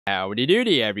Howdy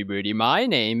doody everybody, my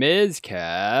name is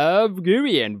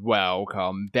KevGuuey and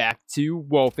welcome back to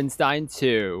Wolfenstein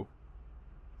II.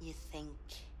 You think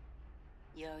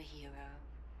your hero,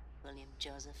 William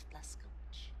Joseph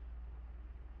Blazkowicz?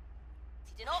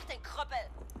 Zieh den hoch, den Krüppel!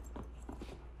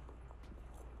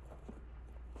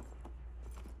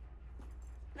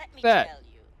 Let me tell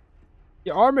you,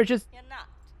 your armor just you're not.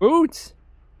 boots,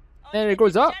 and it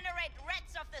goes up. Degenerate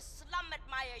rats of the slum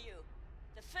admire you.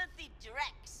 The filthy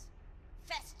dregs,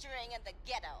 festering in the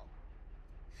ghetto.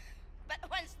 But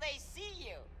once they see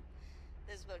you,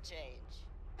 this will change.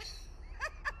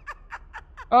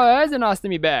 Oh, that's an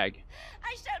ostomy bag.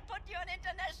 I shall put you on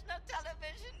international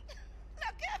television.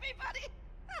 Look, everybody.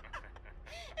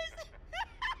 Is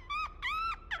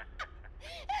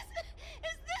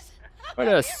this What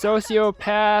a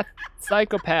sociopath,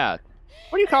 psychopath.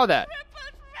 What do you call that?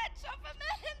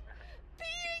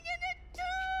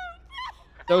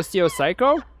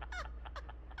 Socio-psycho?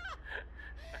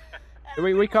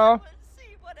 We call?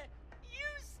 See what a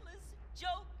useless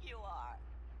joke you are.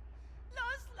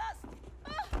 Loslassen.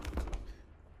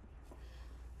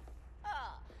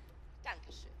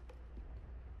 Dankeschön.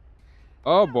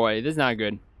 Oh boy, this is not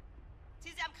good.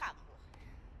 Zieh sie am Kragen hoch.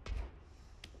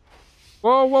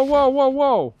 Whoa, whoa, whoa, whoa,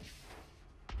 whoa.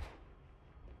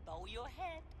 Bow your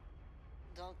head.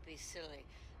 Don't be silly.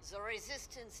 The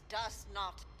resistance does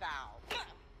not bow.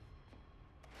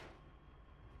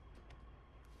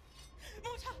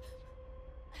 Mutter!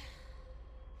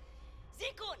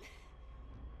 Sigrun!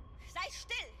 Sei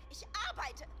still! Ich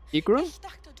arbeite! Sigrun? Ich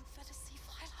dachte, du würdest sie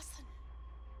freilassen.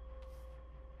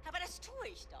 Aber das tue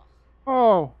ich doch.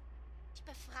 Oh, Ich I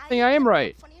befreie think I am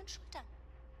right. von ihren Schultern.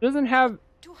 Doesn't have...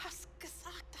 Du hast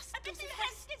gesagt, dass du sie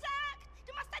hast gesagt!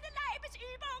 Du machst eine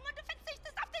Leibesübung und du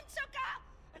verzichtest auf den Zucker!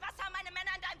 Und was haben meine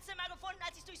Männer in deinem Zimmer gefunden,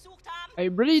 als sie es durchsucht haben? I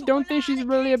really don't think she's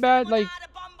really a bad, like...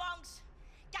 Bonbons.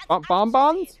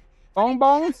 Bonbons?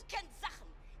 Bonbons? Sachen,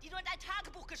 die du in dein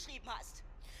Tagebuch geschrieben hast.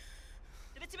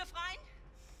 Du willst sie befreien?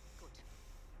 Gut.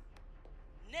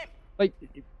 Nimm. Like,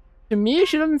 to me,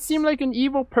 she doesn't seem like an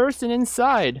evil person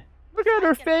inside. Look at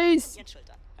her face. Ihren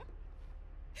Schultern.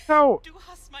 How? Du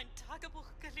hast mein Tagebuch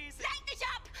gelesen. Lenk nicht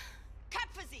ab!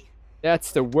 Köpfe sie!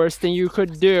 That's the worst thing you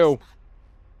could do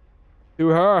to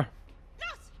her.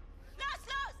 Los! Los,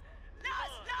 los!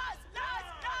 Los, los, los,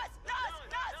 los, los,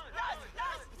 los, los,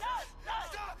 los, los,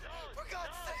 los! Stop! For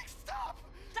God's sake, stop!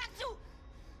 Sag zu!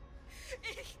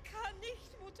 Ich kann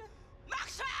nicht, Mutter. Mach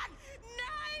schon!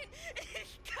 Nein!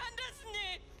 Ich kann das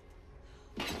nicht!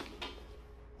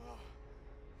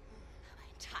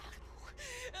 Mein Tagebuch.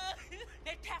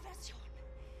 Mit Perversion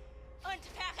und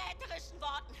verräterischen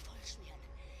Worten vollschmieren.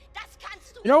 Das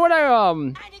kannst du. You know what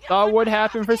I thought would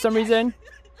happen for some reason?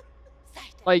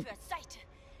 Like,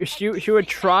 she would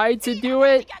try to do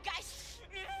it,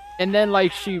 and then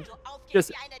like she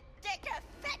just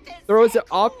throws it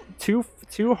up too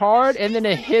hard, and then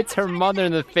it hits her mother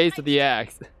in the face with the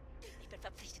axe. Ich bin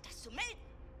verpflichtet, das zu melden.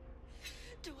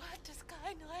 Du hattest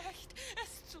kein Recht,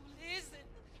 es zu lesen.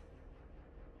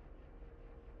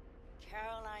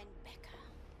 Caroline Becker,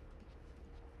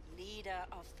 leader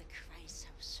of the Chryso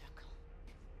Circle.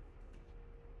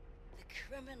 The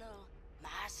criminal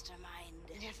mastermind.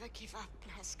 Never give up,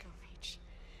 Blazkowicz.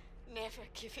 Never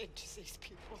give in to these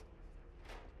people.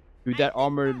 Dude, that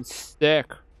armor is sick.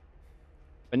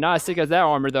 But not as sick as that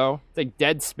armor, though. It's like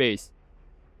Dead Space.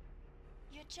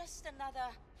 You're just another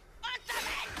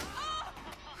Untermensch!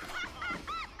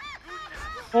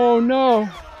 Oh no!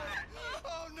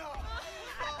 Oh no!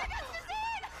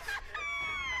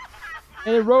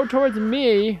 And it rode towards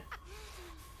me.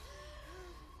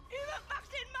 Übermach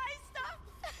den Meister!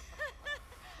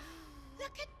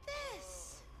 Look at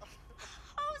this!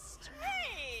 How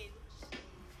strange!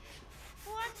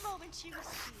 One moment she was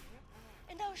here,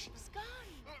 and now she was gone.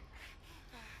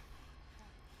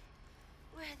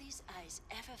 Were these eyes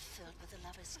ever filled with a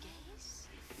lover's gaze?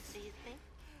 See you think?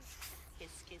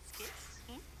 Kiss, kiss, kiss.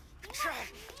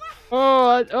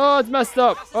 Oh, it's messed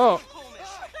up. Oh.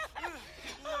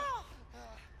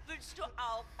 Willst du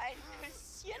auch ein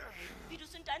Küsschen, wie du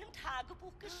es in deinem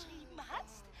Tagebuch geschrieben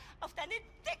hast? Auf deine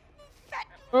dicken,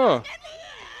 fetten Oh. Wangen?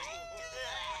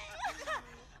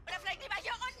 Oder vielleicht lieber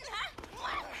hier unten,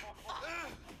 ha?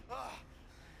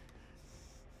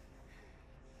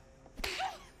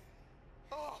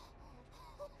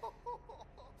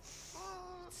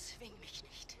 Zwing mich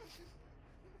nicht.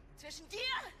 Zwischen dir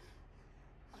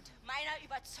und meiner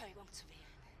Überzeugung zu wählen.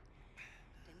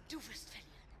 Denn du wirst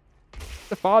verlieren.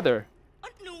 The father.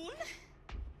 Und nun?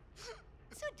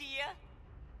 Zu dir.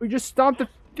 We just stomped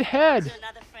the head. To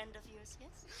another friend of yours,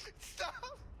 yes?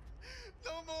 Stop!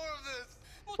 No more of this!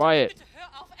 Quiet. Bitte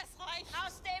hör auf,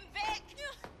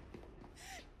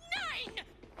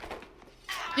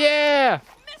 Yeah!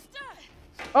 Mister!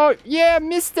 Oh, yeah,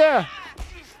 mister!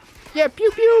 Yeah,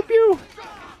 pew, pew, pew!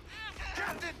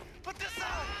 Captain, put this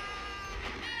on.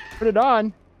 Put it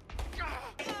on.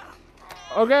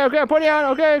 Okay, okay, put it on.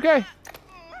 Okay, okay.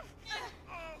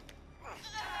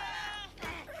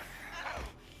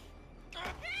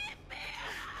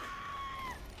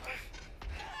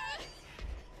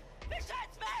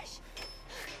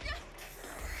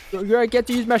 So you get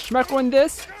to use my schmeckle in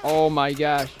this? Oh my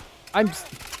gosh.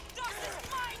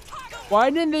 Why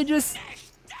didn't they just...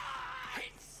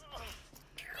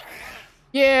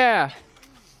 Yeah!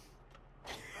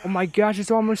 Oh my gosh,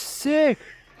 it's almost sick!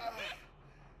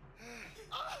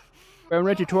 I haven't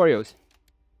read tutorials.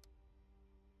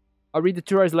 I'll read the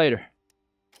tutorials later.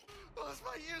 Oh, is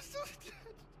my ear so dead?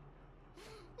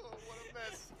 Oh, what a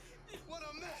mess. What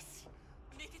a mess.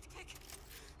 Make it quick.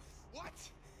 What?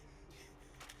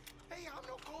 Hey, I'm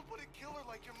no cold-blooded killer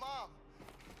like your mom.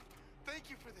 Thank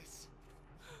you for this.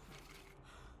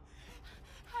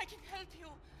 I can help you.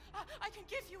 I can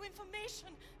give you information.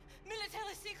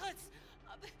 Military secrets.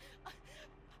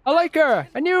 I like her!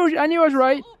 I knew I was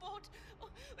right. U-boat.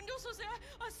 And also there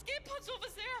are escape pods over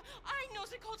there. I know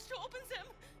the codes to open them.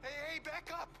 Hey, back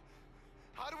up.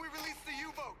 How do we release the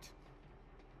U-boat?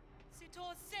 The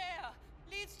door there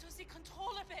leads to the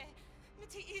controller bay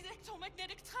with the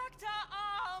electromagnetic tractor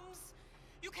arms.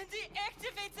 You can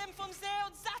deactivate them from there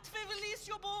and that will release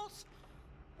your boat.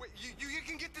 Wait, you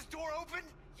can get this door open?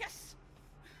 Yes.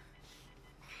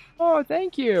 Oh,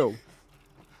 thank you.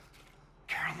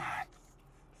 Caroline.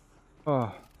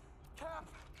 Oh. Cap.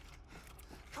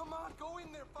 Come on, go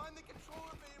in there. Find the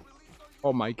controller bay and release our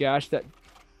Oh my gosh, that...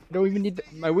 I don't even need...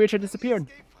 My wheelchair disappeared.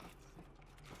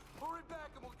 Hurry back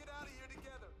and we'll get out of here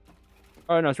together.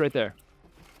 Oh no, it's right there.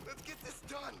 Let's get this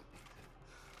done.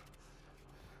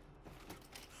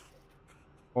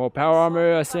 Oh, power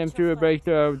armor, ascend to a break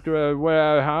to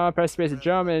press space to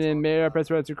jump, and then mid press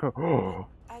space to go. Oh.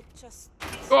 I just...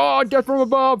 Oh, death from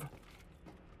above!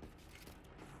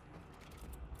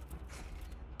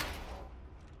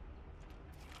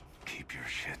 Keep your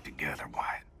shit together,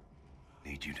 Wyatt.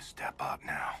 Need you to step up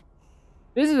now.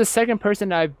 This is the second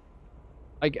person I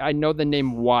know the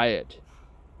name Wyatt.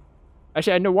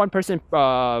 Actually, I know one person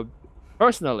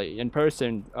personally in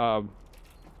person of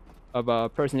a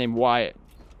person named Wyatt.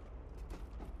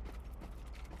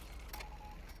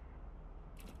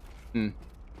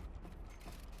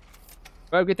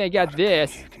 Well, good thing I got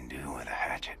this. You can do with a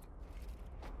hatchet.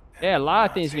 Yeah, a lot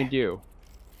of things you can do.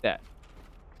 That.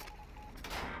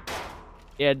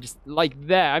 Yeah, just like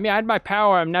that. I mean, I had my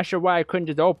power. I'm not sure why I couldn't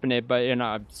just open it, but you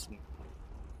know,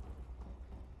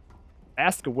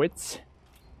 Blazkowicz.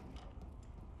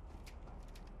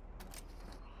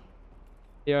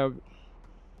 Yeah.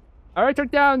 I already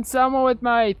took down someone with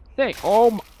my thing.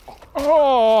 Oh,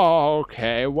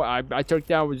 okay. Well, I took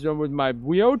down someone with my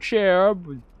wheelchair.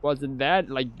 Wasn't that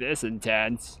like this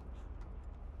intense?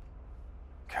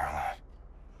 Caroline,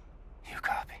 you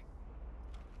copy?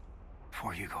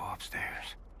 Before you go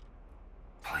upstairs,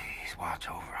 please watch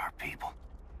over our people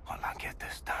while I get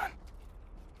this done.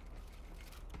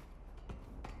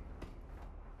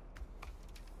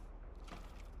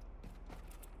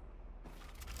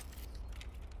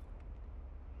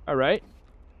 All right.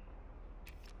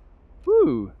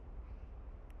 Woo.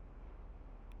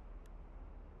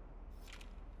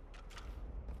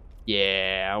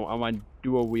 Yeah, I want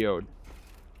dual wield.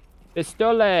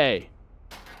 Pistole.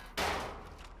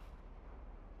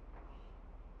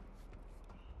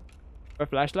 A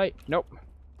flashlight? Nope.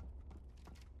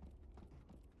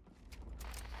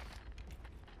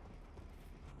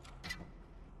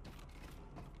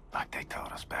 Like they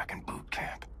taught us back in boot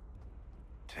camp.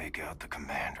 Take out the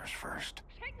commanders first.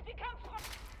 Schicken Sie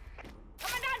Kampfgruppen!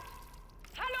 Kommandant!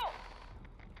 Hallo!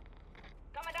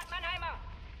 Kommandant Mannheimer!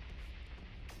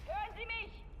 Hören Sie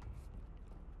mich!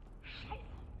 Scheiße!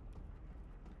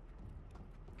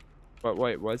 But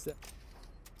wait, was it?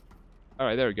 All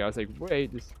right, there we go. I was like,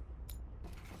 wait, this.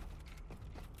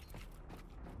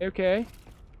 Okay.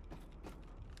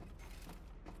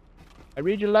 I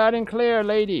read you loud and clear,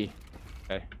 lady.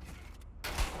 Okay.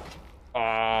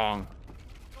 Oh.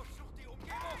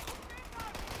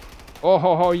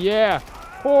 Oh, yeah.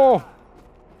 Oh.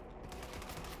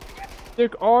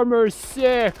 Thick armor,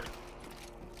 sick.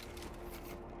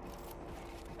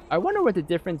 I wonder what the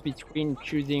difference between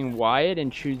choosing Wyatt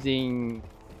and choosing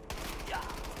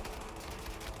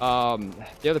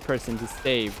the other person to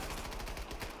save.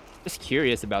 Just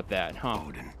curious about that, huh?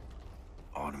 Odin.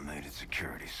 Automated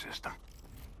security system.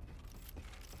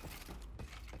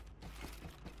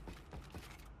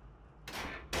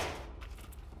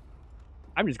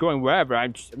 I'm just going wherever.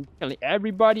 I'm killing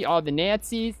everybody, all the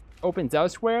Nazis. Opens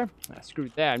elsewhere. Screw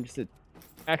that. I'm just a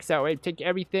max out way. Take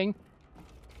everything.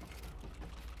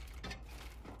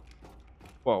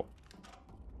 Whoa.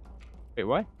 Wait,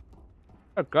 what?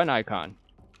 A gun icon.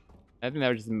 I think that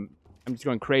was just... I'm just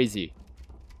going crazy.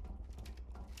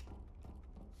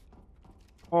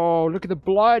 Oh, look at the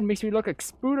blood. Makes me look like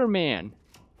Spooderman.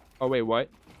 Oh, wait, what?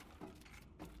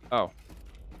 Oh.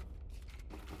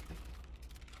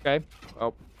 Okay.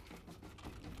 Oh.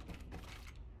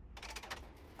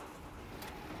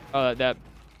 Oh, that...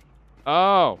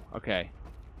 Oh, okay.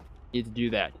 Need to do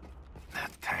that.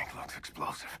 That tank looks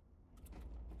explosive.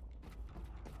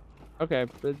 Okay,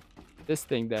 but this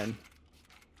thing then.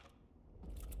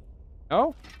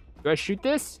 Oh? Do I shoot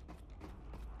this?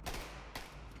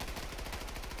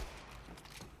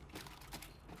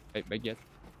 I guess.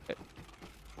 Okay.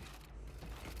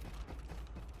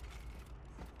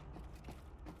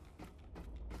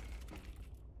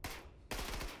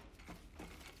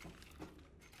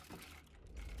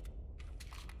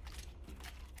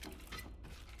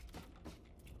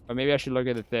 Or maybe I should look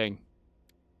at the thing.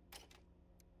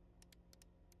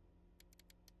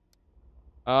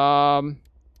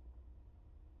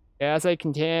 As I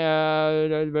contain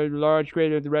a large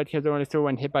grade of the red kids only throw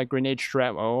when hit by grenade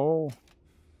strap. Oh.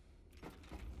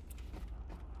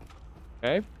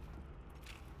 Okay.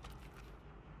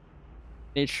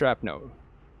 Grenade shrapnel.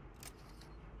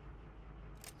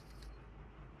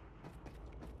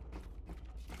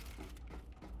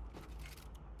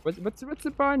 What's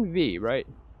the button V, right?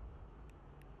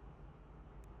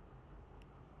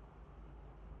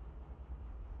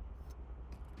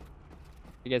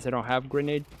 I guess I don't have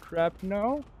grenade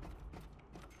shrapnel.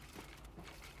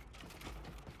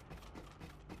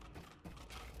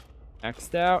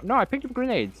 Maxed out. No, I picked up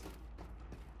grenades.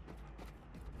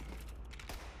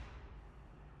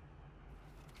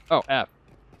 Oh, F.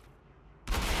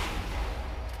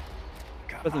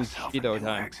 Doesn't see those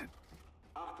time.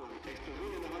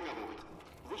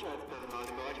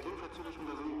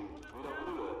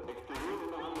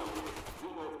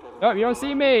 Oh, you don't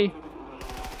see me.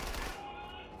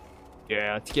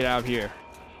 Yeah, let's get out of here.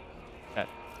 Okay.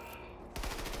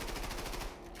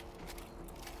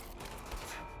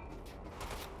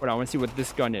 Hold on, I want to see what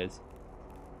this gun is.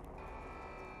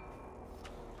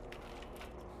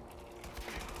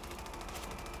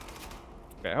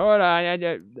 Okay, hold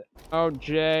on. Oh,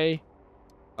 J.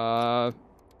 Oh,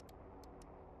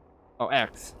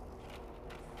 X.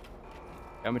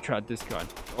 I'm gonna try this gun.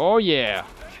 Oh, yeah.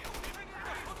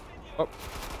 Oh.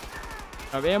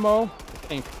 I have ammo. I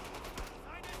think.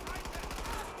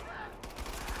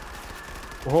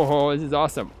 Oh, this is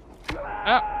awesome.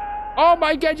 Ah. Oh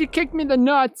my god, you kicked me in the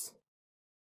nuts.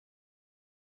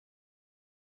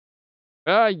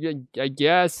 I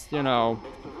guess, you know.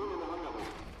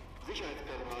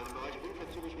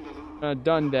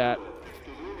 Done that.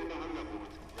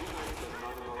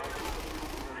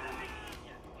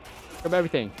 Grab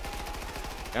everything.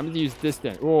 I'm gonna use this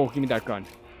then. Oh, give me that gun.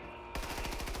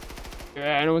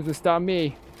 Yeah, no one's gonna stop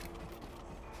me.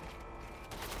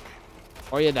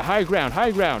 Oh yeah, the high ground,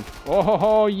 high ground.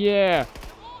 Oh yeah.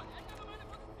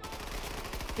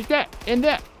 Take that, and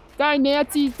that. Die,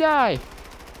 Nazis, die.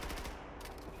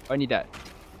 Oh, I need that.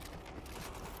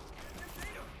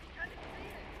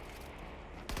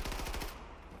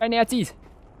 Die, Nazis.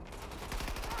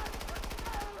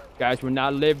 Guys will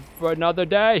not live for another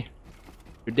day.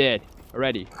 You're dead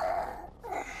already.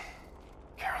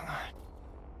 Caroline.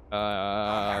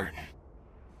 Martin,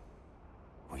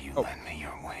 will you Oh. lend me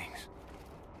your wings?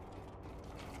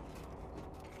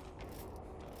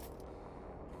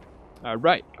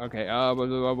 Right. Okay. What's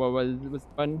the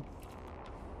button?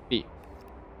 B.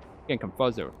 Again,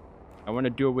 Confuser. I want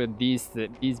to do it with these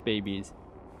babies.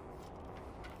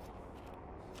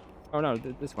 Oh no,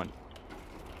 this one.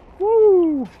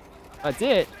 Woo! That's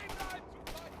it.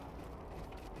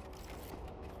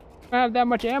 I don't have that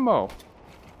much ammo.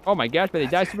 Oh my gosh, but they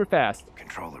die super fast.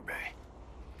 Controller bay.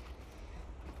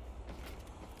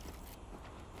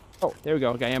 Oh, there we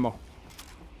go. Got ammo.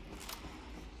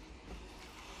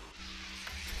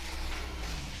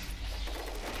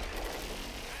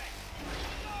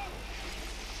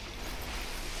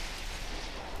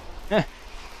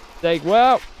 It's like,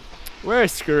 well, we're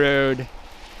screwed.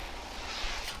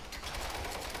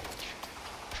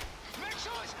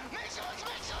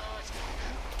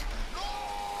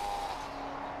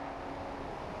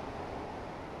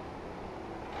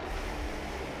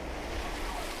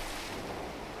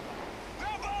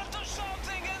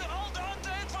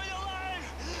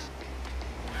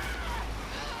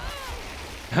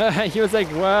 He was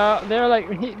like, well, they were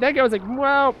like, that guy was like,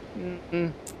 well,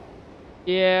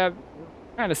 yeah,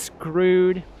 kind of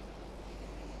screwed.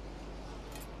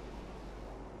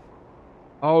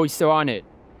 Oh, he's still on it.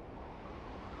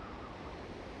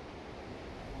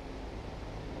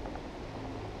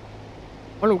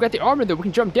 Oh no, we got the armor though. We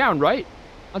can jump down, right?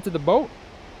 Onto the boat.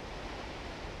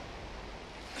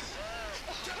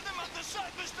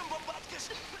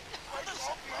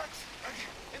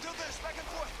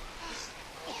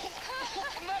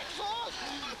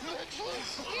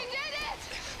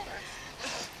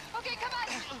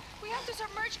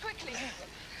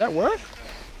 That work?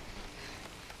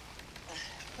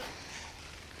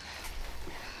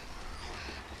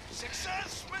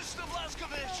 Success, Mr.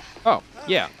 Blazkowicz. Oh,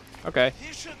 yeah. Okay.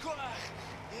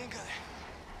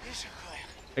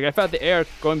 Like I felt the air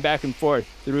going back and forth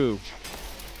through.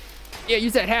 Yeah,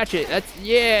 use that hatchet. That's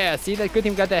yeah. See that good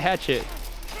thing we got that hatchet.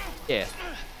 Yeah.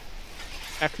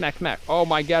 Smack, smack, smack. Oh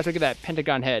my gosh, look at that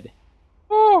pentagon head.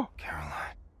 Oh.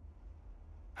 Caroline,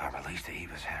 I released the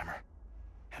Eva's hammer,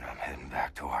 and I'm heading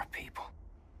back to our people.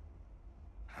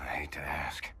 I hate to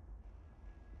ask.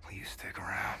 Will you stick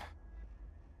around?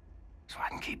 So I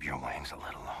can keep your wings a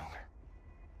little longer.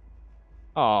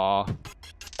 Aw.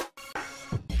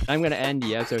 I'm gonna end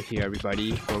the episode here,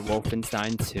 everybody, for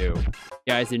Wolfenstein 2. If you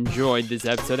guys enjoyed this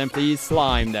episode, then please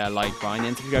slime that like button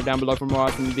and subscribe down below for more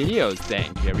awesome videos.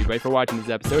 Thank you, everybody, for watching this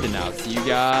episode, and I'll see you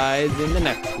guys in the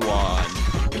next one.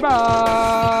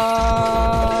 Goodbye!